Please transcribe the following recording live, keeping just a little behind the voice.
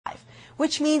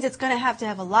which means it's going to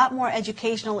have a lot more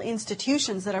educational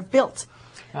institutions that are built.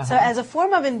 So as a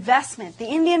form of investment, the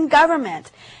Indian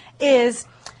government is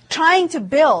trying to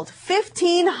build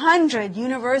 1,500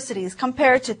 universities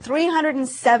compared to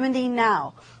 370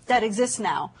 now that exist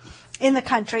now in the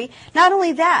country. Not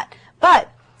only that, but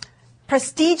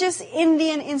prestigious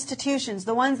Indian institutions,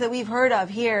 the ones that we've heard of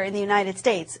here in the United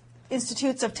States,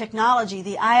 institutes of technology,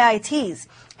 the IITs,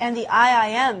 and the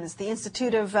IIMs, the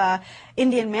Institute of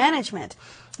Indian Management,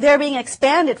 they're being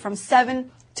expanded from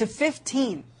 7 to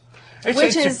 15.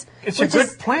 It's a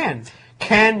good plan.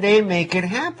 Can they make it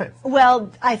happen?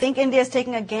 Well, I think India is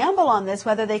taking a gamble on this,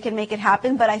 whether they can make it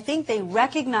happen, but I think they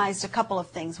recognized a couple of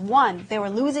things. One, they were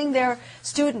losing their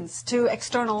students to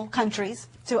external countries,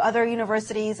 to other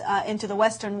universities, into the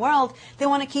Western world. They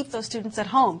want to keep those students at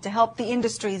home to help the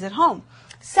industries at home.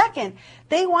 Second,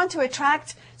 they want to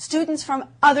attract students from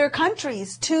other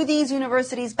countries to these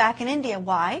universities back in India.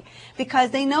 Why? Because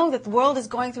they know that the world is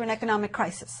going through an economic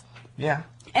crisis. Yeah.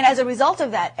 And as a result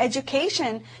of that,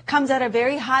 education comes at a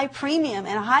very high premium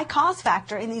and a high cost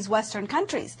factor in these Western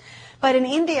countries. But in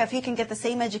India, if you can get the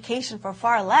same education for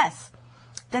far less,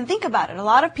 then think about it. A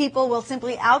lot of people will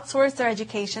simply outsource their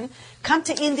education, come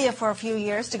to India for a few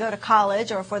years to go to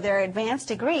college or for their advanced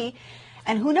degree,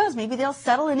 and who knows, maybe they'll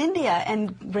settle in India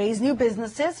and raise new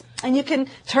businesses, and you can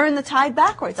turn the tide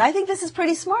backwards. I think this is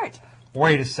pretty smart.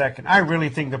 Wait a second. I really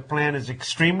think the plan is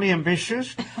extremely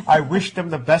ambitious. I wish them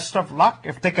the best of luck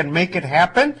if they can make it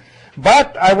happen.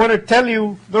 But I want to tell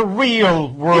you the real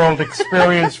world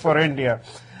experience for India.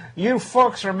 You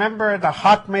folks remember the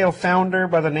Hotmail founder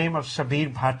by the name of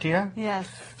Sabir Bhatia? Yes.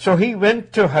 So he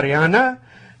went to Haryana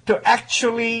to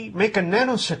actually make a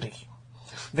nanocity.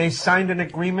 They signed an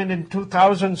agreement in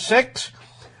 2006.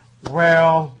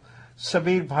 Well,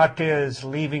 Sabir Bhatia is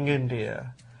leaving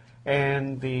India.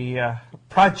 And the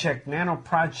nano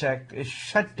project is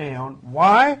shut down.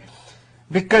 Why?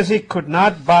 Because he could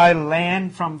not buy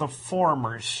land from the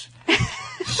farmers.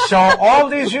 So all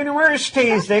these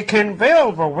universities they can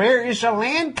build, but where is the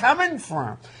land coming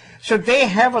from? So they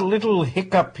have a little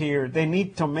hiccup here. They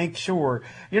need to make sure.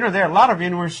 You know, there are a lot of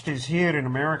universities here in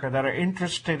America that are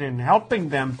interested in helping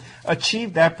them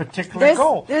achieve that particular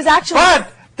goal. There's actually...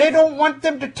 But they don't want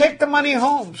them to take the money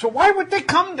home. So why would they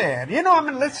come there? You know, I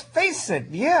mean, let's face it.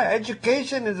 Yeah,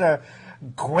 education is a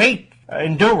great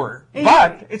endeavor,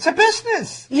 but it's a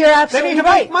business. You're absolutely They need to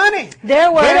right. make money. They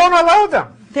don't allow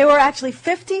them. There were actually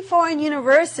 50 foreign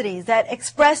universities that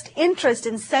expressed interest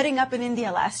in setting up in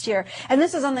India last year. And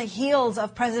this is on the heels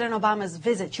of President Obama's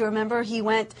visit. You remember he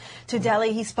went to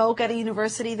Delhi, he spoke at a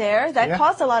university there. That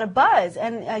caused a lot of buzz,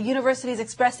 and universities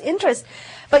expressed interest.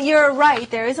 But you're right,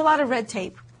 there is a lot of red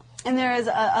tape. And there is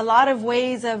a lot of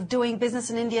ways of doing business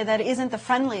in India that isn't the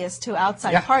friendliest to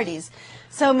outside parties.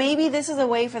 So maybe this is a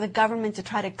way for the government to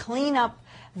try to clean up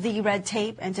the red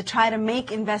tape and to try to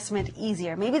make investment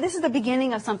easier. Maybe this is the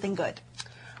beginning of something good.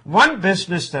 One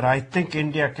business that I think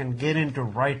India can get into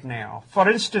right now, for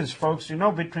instance, folks, you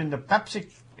know, between the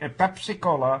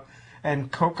Pepsi-Cola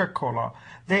and Coca-Cola,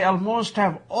 they almost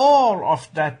have all of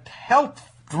that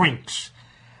health drinks,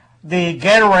 the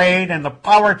Gatorade and the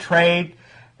Powerade.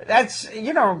 That's,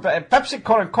 you know,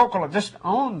 Pepsi-Cola and Coca-Cola just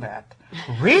own that.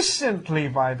 Recently,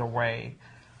 by the way,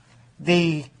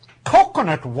 the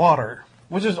coconut water,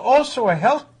 which is also a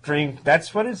health drink,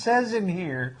 that's what it says in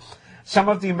here. Some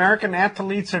of the American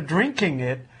athletes are drinking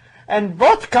it, and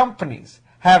both companies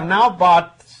have now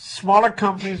bought smaller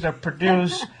companies that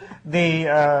produce the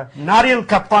nariyal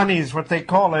ka pani is what they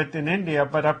call it in India,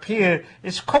 but up here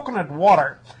it's coconut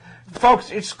water.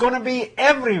 Folks, it's going to be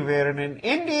everywhere. And in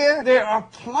India, there are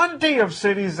plenty of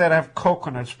cities that have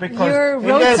coconuts. Because your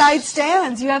roadside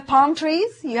stands. You have palm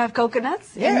trees, you have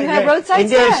coconuts, and you have roadside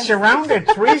India stands. is surrounded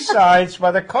three sides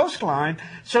by the coastline,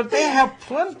 so they have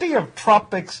plenty of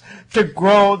tropics to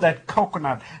grow that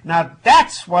coconut. Now,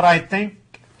 that's what I think.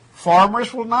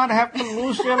 Farmers will not have to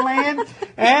lose their land,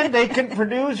 and they can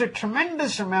produce a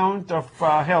tremendous amount of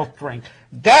health drink.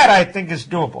 That, I think, is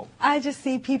doable. I just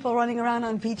see people running around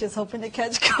on beaches hoping to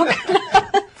catch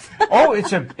coconuts. Oh,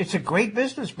 it's a great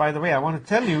business, by the way. I want to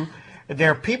tell you,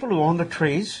 there are people who own the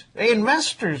trees,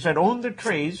 investors that own the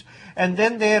trees, and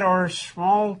then there are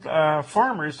small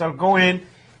farmers that go in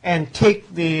and take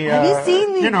the Have you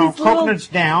seen these coconuts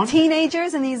down.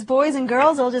 Teenagers and these boys and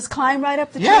girls, they'll just climb right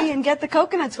up the tree and get the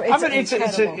coconuts.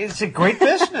 It's a great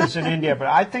business in India, but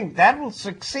I think that will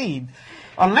succeed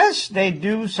unless they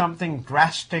do something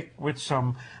drastic with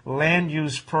some land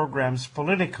use programs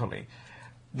politically.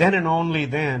 Then and only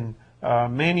then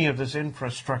many of this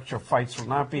infrastructure fights will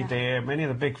not be there. Many of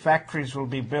the big factories will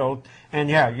be built, and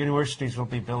universities will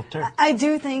be built too. I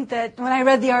do think that when I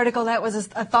read the article, that was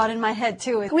a thought in my head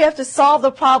too. We have to solve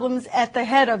the problems at the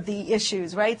head of the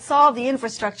issues, right? Solve the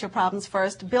infrastructure problems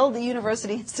first, build the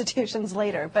university institutions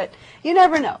later, but you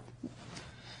never know.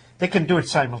 They can do it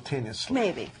simultaneously.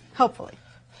 Maybe, hopefully.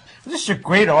 This is a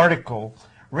great article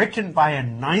written by a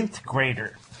 9th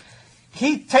grader.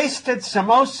 He tasted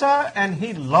samosa and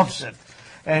he loves it.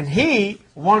 And he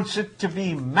wants it to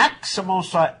be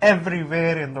McSamosa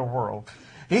everywhere in the world.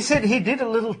 He said he did a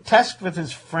little test with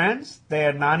his friends. They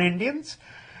are non-Indians.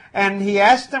 And he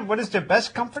asked them, what is their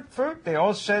best comfort food? They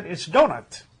all said, it's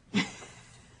donut.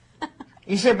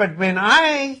 He said, but when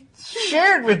I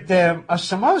shared with them a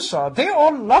samosa, they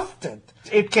all loved it.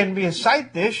 It can be a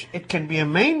side dish. It can be a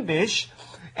main dish.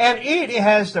 And it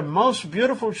has the most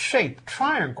beautiful shape,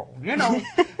 triangle. You know,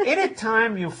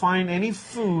 anytime you find any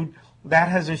food that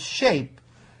has a shape,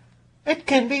 it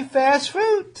can be fast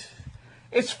food.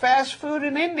 It's fast food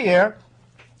in India,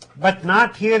 but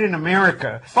not here in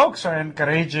America. Folks are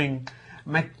encouraging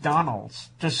McDonald's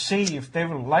to see if they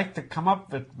would like to come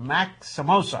up with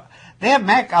McSamosa. They have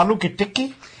Mac Aloo Ki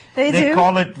Tikki. They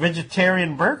call it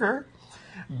vegetarian burger.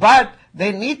 But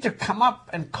they need to come up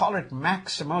and call it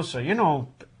McSamosa. You know,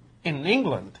 in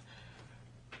England,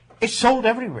 it's sold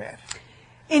everywhere.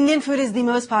 Indian food is the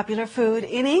most popular food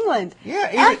in England. Yeah,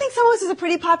 and I think samosas are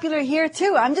pretty popular here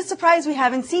too. I'm just surprised we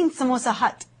haven't seen Samosa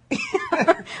Hut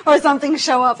or something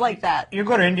show up like that. You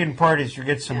go to Indian parties, you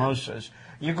get samosas.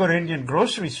 Yeah. You go to Indian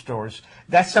grocery stores,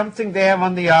 that's something they have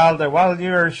on the aisle that while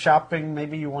you're shopping,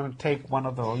 maybe you want to take one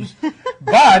of those.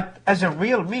 But as a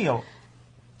real meal,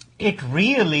 it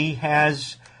really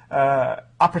has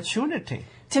opportunity.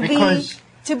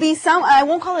 To be some, I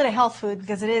won't call it a health food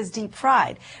because it is deep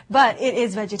fried, but it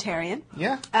is vegetarian.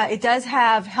 Yeah. It does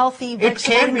have healthy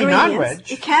vegetable ingredients. It can be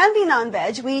non-veg. It can be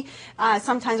non-veg. We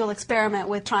sometimes will experiment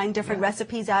with trying different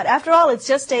recipes out. After all, it's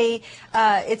just a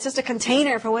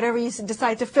container for whatever you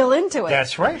decide to fill into it.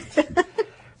 That's right.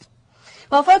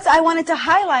 Well, folks, I wanted to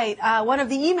highlight one of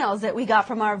the emails that we got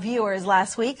from our viewers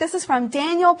last week. This is from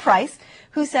Daniel Price,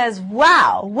 who says,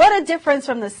 wow, what a difference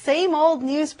from the same old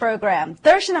news program.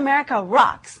 Darshan America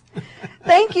rocks.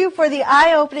 Thank you for the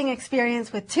eye-opening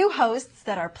experience with two hosts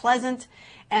that are pleasant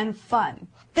and fun.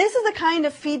 This is the kind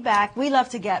of feedback we love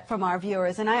to get from our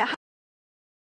viewers, and I